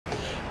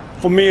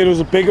for me, it was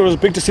a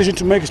big decision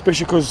to make,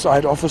 especially because I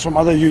had offers from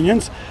other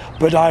unions.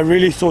 But I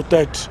really thought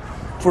that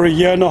for a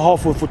year and a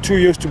half or for 2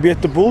 years to be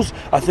at the Bulls,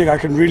 I think I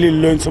can really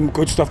learn some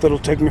good stuff that will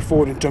take me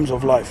forward in terms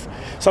of life.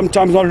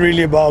 Sometimes it's not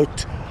really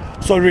about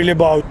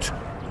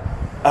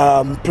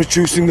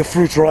producing the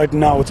fruit right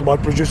now. It's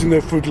about producing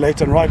the fruit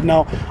later. And right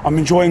now, I'm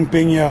enjoying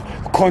being here.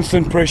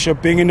 Constant pressure,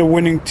 being in a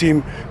winning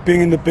team,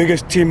 being in the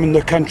biggest team in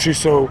the country.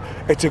 So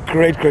it's a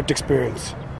great experience.